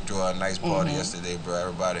Jonay. They threw a nice party yesterday, bro.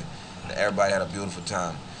 Everybody had a beautiful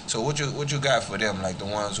time. So what you got for them, like the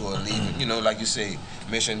ones who are leaving? You know, like you say,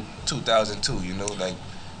 Mission 2002. You know, like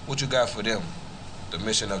what you got for them? The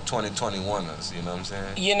mission of 2021ers. You know what I'm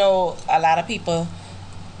saying? You know, a lot of people,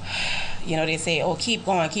 you know, they say, "Oh, keep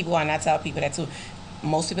going, keep going." I tell people that too.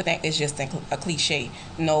 Most people think it's just a cliche.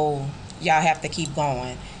 No, y'all have to keep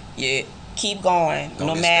going. Yeah, keep going.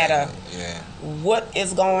 No matter what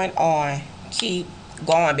is going on, keep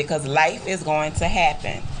going, because life is going to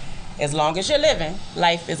happen. As long as you're living,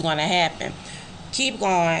 life is going to happen. Keep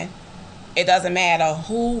going. It doesn't matter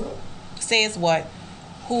who says what,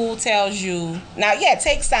 who tells you. Now, yeah,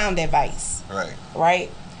 take sound advice. Right?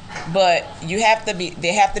 But they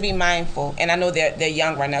have to be mindful. And I know they're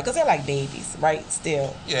young right now because they're like babies, right?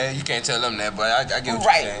 Still. Yeah, you can't tell them that, but I get what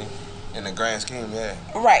you're saying. In the grand scheme, yeah.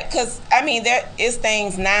 Right, because, I mean, there is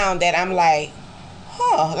things now that I'm like,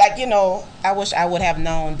 like, you know, I wish I would have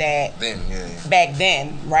known that back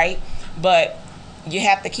then, right? But you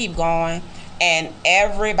have to keep going, and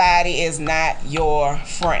everybody is not your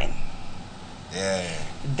friend. Yeah.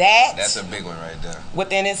 That's a big one right there.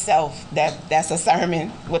 Within itself, that's a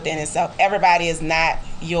sermon within itself. Everybody is not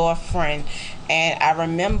your friend. And I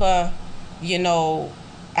remember, you know,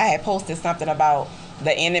 I had posted something about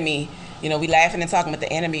the enemy. You know, we laughing and talking about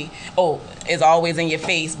the enemy. Oh, is always in your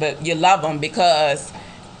face, but you love them because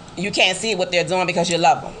you can't see what they're doing because you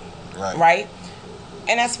love them. Right?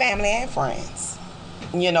 And that's family and friends.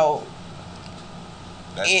 You know,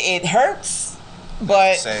 it hurts.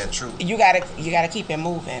 But sad truth. You gotta keep it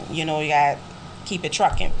moving. You know, you gotta keep it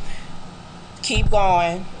trucking. Keep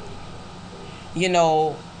going. You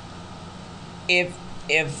know, if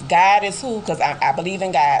God is who, because I believe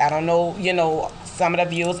in God. I don't know, you know, some of the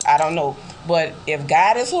views, I don't know. But if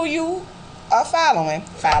God is who you are following,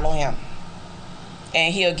 follow him.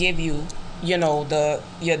 And he'll give you, you know,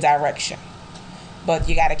 your direction. But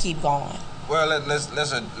you gotta keep going. Well, let's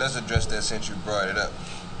address that since you brought it up.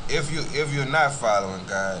 If you're not following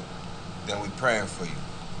God, then we're praying for you.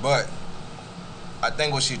 But I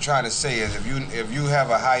think what she's trying to say is if you have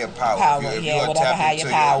a higher power, if you are tapped into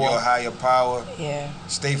your higher power,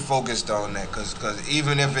 stay focused on that. Because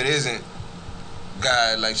even if it isn't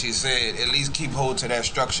God, like she said, at least keep hold to that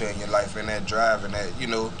structure in your life and that drive and that, you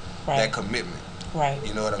know, that commitment. Right.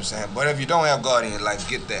 You know what I'm saying? But if you don't have God in your life,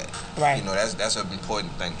 get that. Right. You know, that's an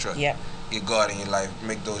important thing. Trust. Yep. Get God in your life,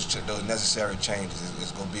 make those necessary changes.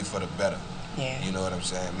 It's gonna be for the better. Yeah. You know what I'm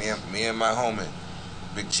saying? Me and my homie,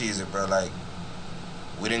 Big Cheesy, bro. Like,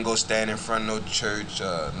 we didn't go stand in front of no church,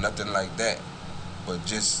 nothing like that. But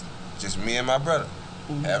just me and my brother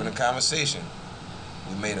having a conversation.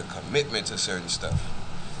 We made a commitment to certain stuff.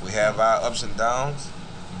 We have our ups and downs,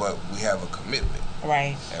 but we have a commitment.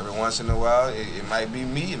 Right. Every once in a while, it might be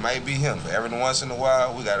me, it might be him, but every once in a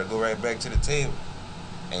while, we gotta go right back to the table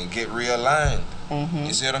and get realigned.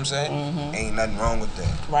 You see what I'm saying? Ain't nothing wrong with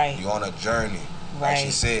that. Right. You're on a journey. Like she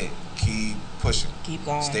said, keep pushing. Keep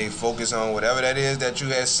going. Stay focused on whatever that is that you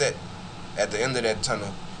had set at the end of that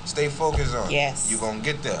tunnel. Stay focused on it. Yes. You're going to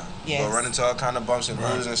get there. Yes. You're going to run into all kind of bumps and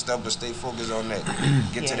bruises and stuff, but stay focused on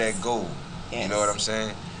that. Get to that goal. Yes. You know what I'm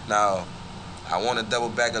saying? Now, I want to double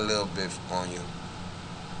back a little bit on you.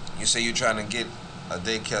 You say you're trying to get a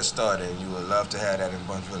daycare started and you would love to have that in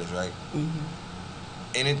Bunche Village, right?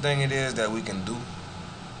 Anything it is that we can do,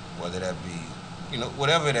 whether that be, you know,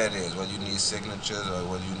 whatever that is, whether you need signatures or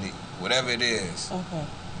whether you need, whatever it is,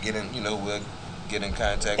 we'll get in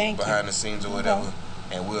contact behind the scenes or whatever,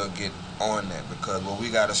 and we'll get on that, because what we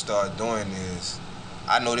got to start doing is,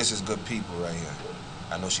 I know this is good people right here.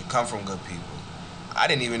 I know she come from good people. I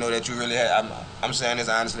didn't even know that you really had, I'm saying this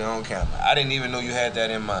honestly on camera, I didn't even know you had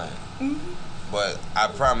that in mind. But I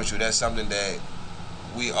promise you that's something that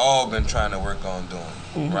we all been trying to work on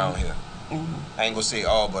doing around here. I ain't gonna say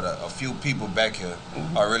all, but a few people back here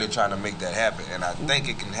are really trying to make that happen. And I think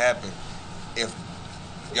it can happen if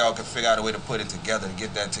y'all can figure out a way to put it together and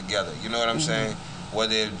get that together. You know what I'm saying?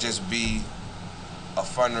 Whether it just be a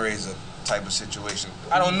fundraiser type of situation.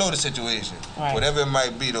 I don't know the situation. Right. Whatever it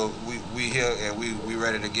might be, though, we here and we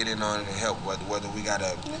ready to get in on it and help. Whether we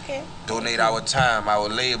gotta donate our time, our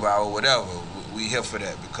labor, our whatever, we here for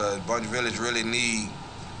that because Bunche Village really need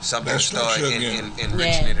something to start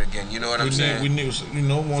enriching it again. You know what I'm saying? We need, you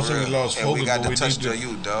know, once we lost focus, and we got to touch the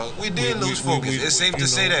youth, dog. We did lose focus. It's safe to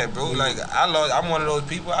say that, bro. Like I'm one of those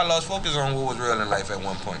people. I lost focus on what was real in life at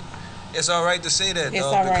one point. It's all right to say that,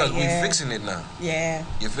 dog, because we fixing it now. Yeah.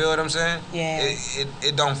 You feel what I'm saying? Yeah.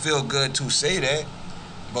 It don't feel good to say that,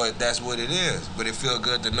 but that's what it is. But it feel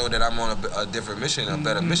good to know that I'm on a different mission, a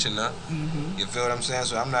better mission now. You feel what I'm saying?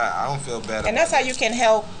 So I don't feel bad. And that's how you can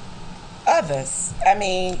help others. I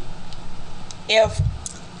mean, if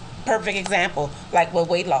perfect example, like with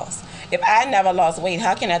weight loss. If I never lost weight,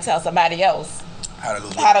 how can I tell somebody else how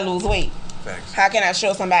to lose weight? Thanks. How can I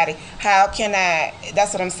show somebody? How can I?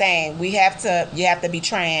 That's what I'm saying. You have to be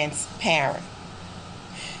transparent,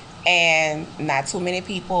 and not too many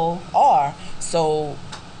people are. So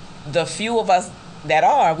the few of us that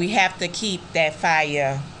are, we have to keep that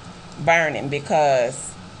fire burning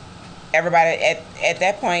because everybody at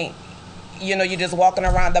that point, you know, you're just walking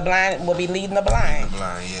around. The blind will be leading the blind.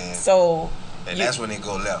 Yeah. So. And that's when they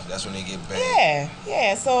go left. That's when they get bad.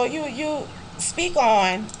 Yeah. So you speak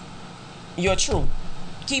on your truth.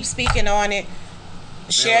 Keep speaking on it.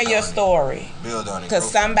 Share your story. Build on it. Because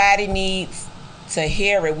somebody needs to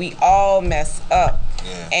hear it. We all mess up.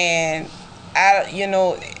 Yeah. And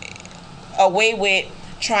away with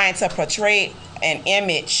trying to portray an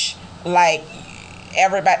image like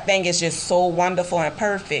everything is just so wonderful and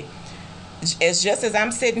perfect. It's just as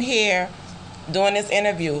I'm sitting here doing this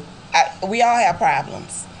interview, we all have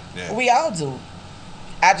problems. Yeah. We all do.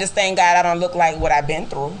 I just thank God I don't look like what I've been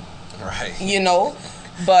through. Right. You know?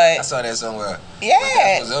 But I saw that somewhere. Yeah.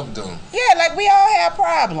 What was up doing? Yeah, like we all have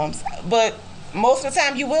problems. But most of the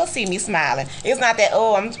time you will see me smiling. It's not that,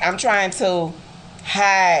 I'm trying to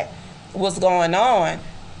hide what's going on.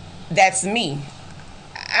 That's me.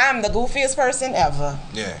 I'm the goofiest person ever.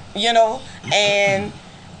 Yeah. You know? And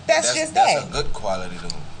that's just that. That's a good quality though.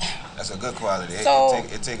 That's a good quality. So,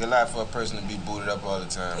 it take a lot for a person to be booted up all the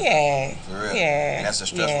time. Yeah. For real. Yeah. And that's a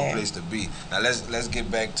stressful place to be. Now let's get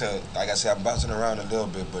back to, like I said, I'm bouncing around a little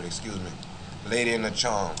bit, but excuse me. Lady and the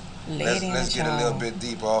Charm. Let's get a little bit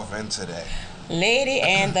deeper off into that. Lady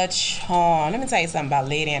and the Charm. Let me tell you something about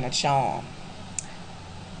Lady and the Charm.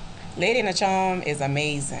 Lady and the Charm is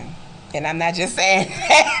amazing. And I'm not just saying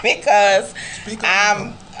that because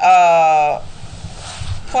I'm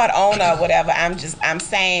part owner or whatever. I'm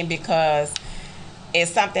saying because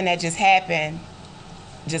it's something that just happened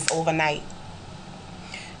just overnight.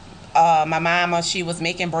 My mama, she was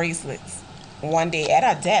making bracelets one day at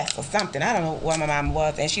her desk or something. I don't know where my mama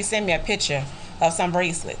was. And she sent me a picture of some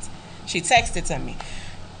bracelets. She texted to me.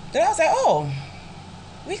 Then I was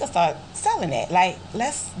like, we can start selling that. Like,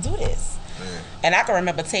 let's do this. Yeah. And I can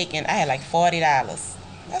remember I had like $40.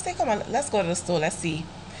 I said, come on, let's go to the store. Let's see.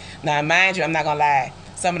 Now, mind you, I'm not going to lie.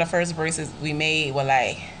 Some of the first bracelets we made were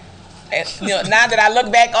like, now that I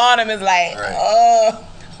look back on them, it's like,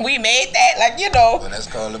 we made that. Like, Well, that's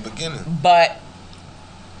called the beginning. But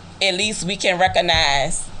at least we can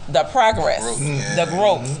recognize the progress, the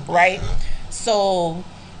growth, right? Yeah. So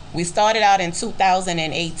we started out in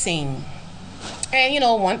 2018.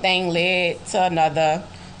 And, one thing led to another.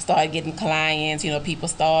 Started getting clients, people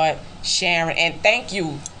start sharing. And thank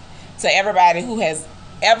you to everybody who has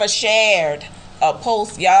ever shared a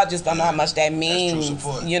post. Y'all just don't know how much that means. That's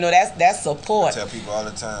true support. That's support. I tell people all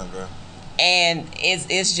the time, bro. And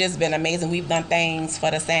it's just been amazing. We've done things for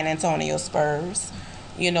the San Antonio Spurs.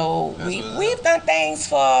 We've done things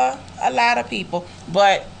for a lot of people.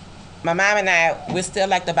 But my mom and I, we're still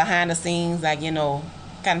like the behind the scenes, like, kind of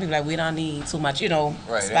people like we don't need too much,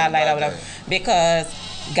 spotlight or whatever. Because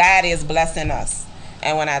God is blessing us.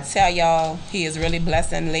 And when I tell y'all he is really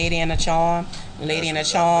blessing Lady and the Charm, Lady and the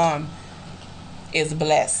Charm is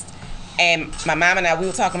blessed. And my mom and I, we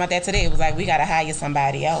were talking about that today. It was like, we got to hire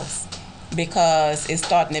somebody else because it's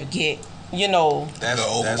starting to get, That's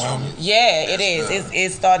overwhelming. Yeah, it is.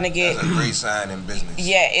 It's starting to get. That's a great sign in business.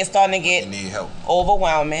 Yeah, it's starting to get. You need help.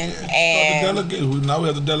 Overwhelming. Yeah. And now we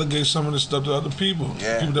have to delegate some of this stuff to other people.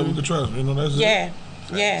 Yeah. People that we can trust. That's it.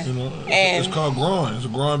 Yeah. It's called growing. It's a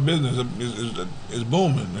growing business. It's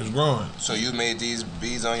booming. It's growing. So you made these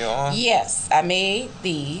beads on your own? Yes, I made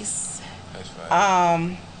these. That's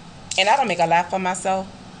fine. And I don't make a lot for myself.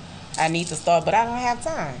 I need to start, but I don't have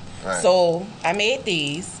time. Right. So I made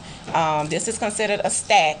these. This is considered a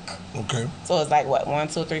stack. Okay. So it's like what, 1,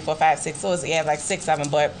 2, 3, 4, 5, 6. So it's like 6 of them,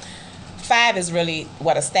 but 5 is really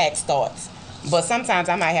what a stack starts. But sometimes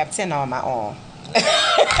I might have 10 on my arm.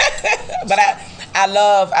 But I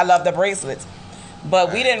love the bracelets.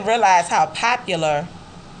 But we didn't realize how popular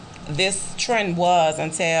this trend was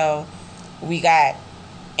until we got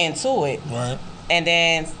into it. Right. And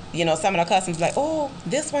then, you know, some of the customers like, oh,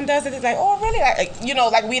 this one does it. It's like, oh, really? Like, you know,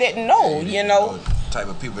 like we didn't know, you know. Type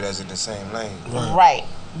of people that's in the same lane. Right.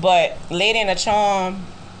 But Lady in the Charm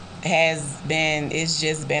it's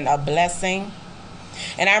just been a blessing.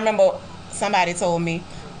 And I remember somebody told me,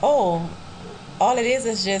 oh, all it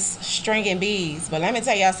is just stringing beads. But let me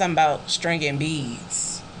tell y'all something about stringing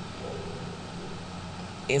beads.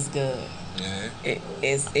 It's good. Yeah.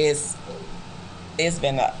 It's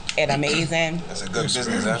been an amazing That's a good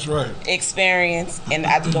business, that's right. experience. And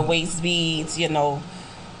I do the waist beads, you know.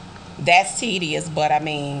 That's tedious, but I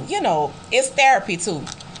mean, you know, it's therapy too.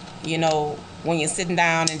 You know, when you're sitting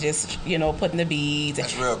down and just, you know, putting the beads.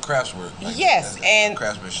 That's real craftswork. Like yes, that's and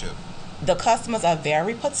craftsmanship. The customers are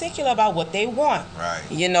very particular about what they want. Right.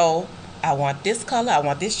 You know, I want this color, I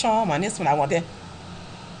want this charm on this one, I want that.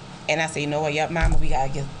 And I say, you know what, yep, mama, we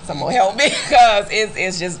gotta get some more help because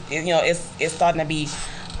it's just, you know, it's starting to be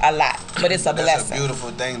a lot, but it's a blessing. That's a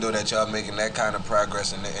beautiful thing though that y'all making that kind of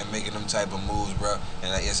progress and making them type of moves, bro.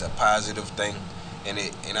 And it's a positive thing,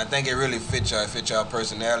 and I think it really fit y'all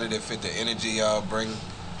personality, it fit the energy y'all bring,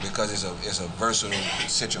 because it's a versatile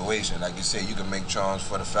situation. Like you said, you can make charms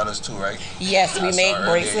for the fellas too, right? Yes, we make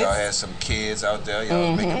bracelets. Y'all had some kids out there,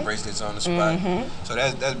 y'all making bracelets on the spot. So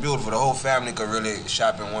that's beautiful. The whole family could really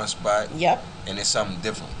shop in one spot. Yep. And it's something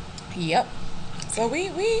different. Yep. So we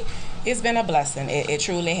it's been a blessing. It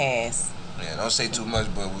truly has. Yeah, don't say too much,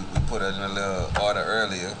 but we put it in a little order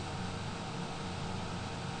earlier.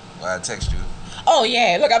 Well, I text you. Oh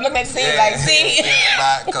yeah, look, I'm looking at you, see.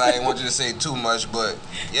 Cause I didn't want you to say too much, but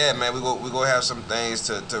yeah, man, we go have some things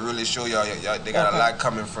to really show y'all. They got a lot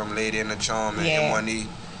coming from Lady in the Charm and Honoree,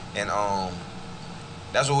 and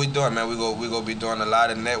that's what we doing, man. We go be doing a lot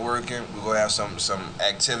of networking. We go have some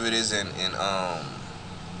activities and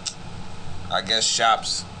I guess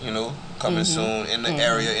shops, you know, coming soon in the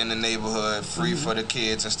area, in the neighborhood, free for the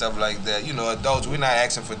kids and stuff like that. You know, adults, we're not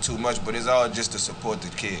asking for too much, but it's all just to support the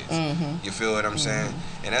kids. You feel what I'm saying?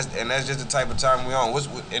 And that's just the type of time we on. What's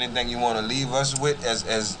anything you want to leave us with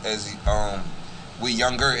as we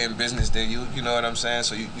younger in business than you? You know what I'm saying?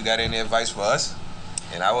 So you got any advice for us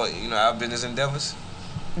and our business endeavors?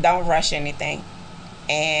 Don't rush anything,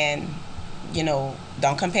 and you know,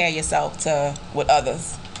 don't compare yourself to what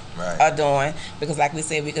others are doing, because like we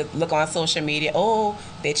said, we could look on social media, oh,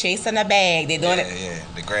 they're chasing a bag, they're doing it. Yeah,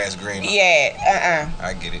 the grass green. Yeah,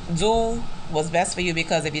 I get it. Do what's best for you,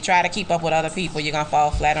 because if you try to keep up with other people, you're gonna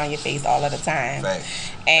fall flat on your face all of the time. Right.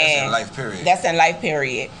 And that's in life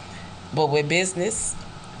period. But with business,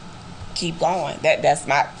 keep going. That's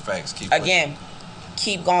my facts.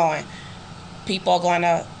 Keep going. People are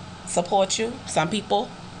gonna support you. Some people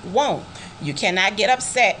won't. You cannot get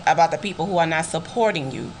upset about the people who are not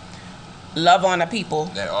supporting you. Love on the people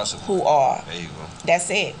who are. There you go. That's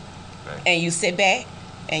it. Right. And you sit back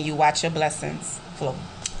and you watch your blessings flow.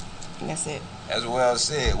 And that's it. As well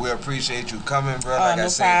said. We appreciate you coming, bro. Like I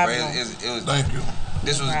said, bro, it was. Thank you.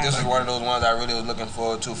 This was one of those ones I really was looking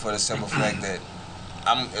forward to, for the simple fact that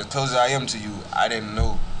I'm as close as I am to you. I didn't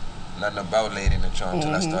know nothing about Lady in the Charm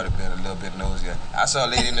until I started being a little bit nosy. I saw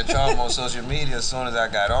Lady in the Charm on social media as soon as I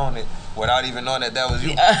got on it, without even knowing that was you.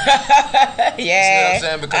 Yeah. You see what I'm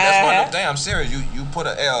saying? Because that's one of them things. I'm serious. You put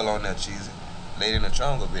an L on that cheesy. Lady in the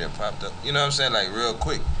Charm gonna be there popped up. You know what I'm saying? Like real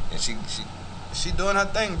quick. And she doing her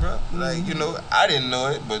thing, bro. Like, you know, I didn't know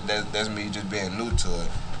it, but that's me just being new to it.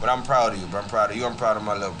 But I'm proud of you, bro. I'm proud of you. I'm proud of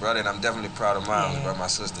my little brother, and I'm definitely proud of mine, bro. My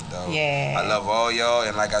sister, dog. Yeah. I love all y'all,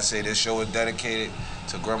 and like I said, this show is dedicated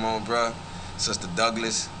to Grandma, bro, Sister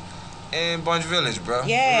Douglas, and Bunche Village, bro.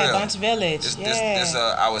 Yeah, Bunche Village. This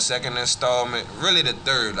our second installment, really the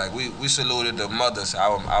third. Like we saluted the mothers,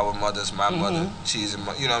 our mothers, my mother, Cheese, and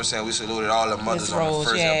you know what I'm saying. We saluted all the mothers on the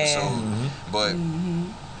first episode, but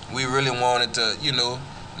we really wanted to, you know,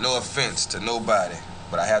 no offense to nobody,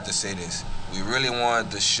 but I have to say this. We really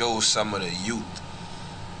wanted to show some of the youth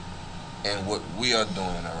and what we are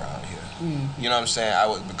doing around here. You know what I'm saying?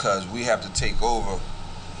 Because we have to take over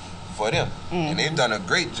for them. And they've done a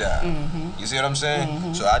great job. You see what I'm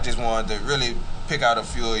saying? So I just wanted to really pick out a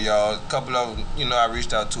few of y'all. A couple of them, you know, I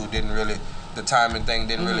reached out to, the timing thing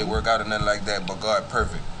didn't really work out or nothing like that, but God,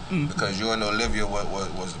 perfect. Because you and Olivia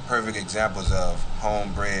was the perfect examples of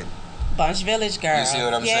homebred Bunche Village girl. You see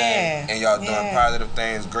what I'm saying? And y'all doing positive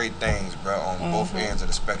things, great things, bro, on both ends of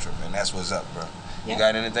the spectrum, and that's what's up, bro. You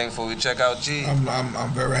got anything before we check out, G?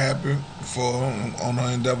 I'm very happy for on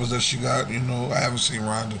her endeavors that she got. You know, I haven't seen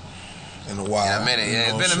Rhonda in a while. In a minute,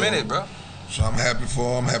 it's been a minute, bro. So I'm happy for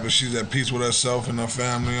her. I'm happy she's at peace with herself and her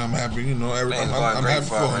family. I'm happy, you know, everything. I'm happy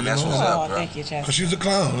for her. That's what's up, bro. Thank you, Chester. Cause she's a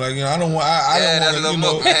clown. Like, you know, I don't want, you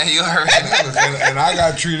know. Book, man. You already know. And I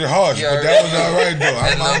got treated harsh, but that was all right though.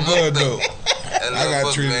 I'm good though. I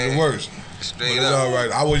got treated the worst. Straight but it's all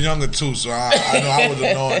right. I was younger too, so I know I was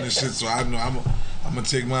annoying and shit. So I know I'm gonna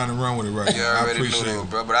take mine and run with it right now. I appreciate it,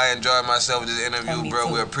 bro. But I enjoyed myself with this interview,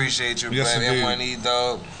 bro. We appreciate you, yes, bro. M1E,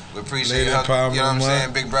 dog. We appreciate you know what I'm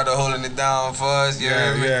saying? Big brother holding it down for us.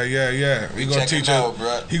 Yeah. He gonna teach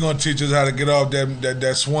us. He gonna teach us how to get off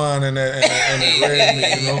that swine and that red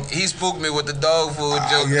meat. You know. He spooked me with the dog food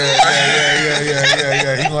joke. Yeah.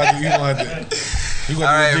 He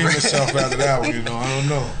gonna redeem himself after that one. You know. I don't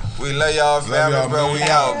know. We love y'all, family, bro. We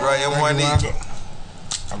out, bro. M1E.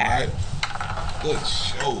 All right. Good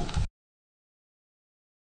show.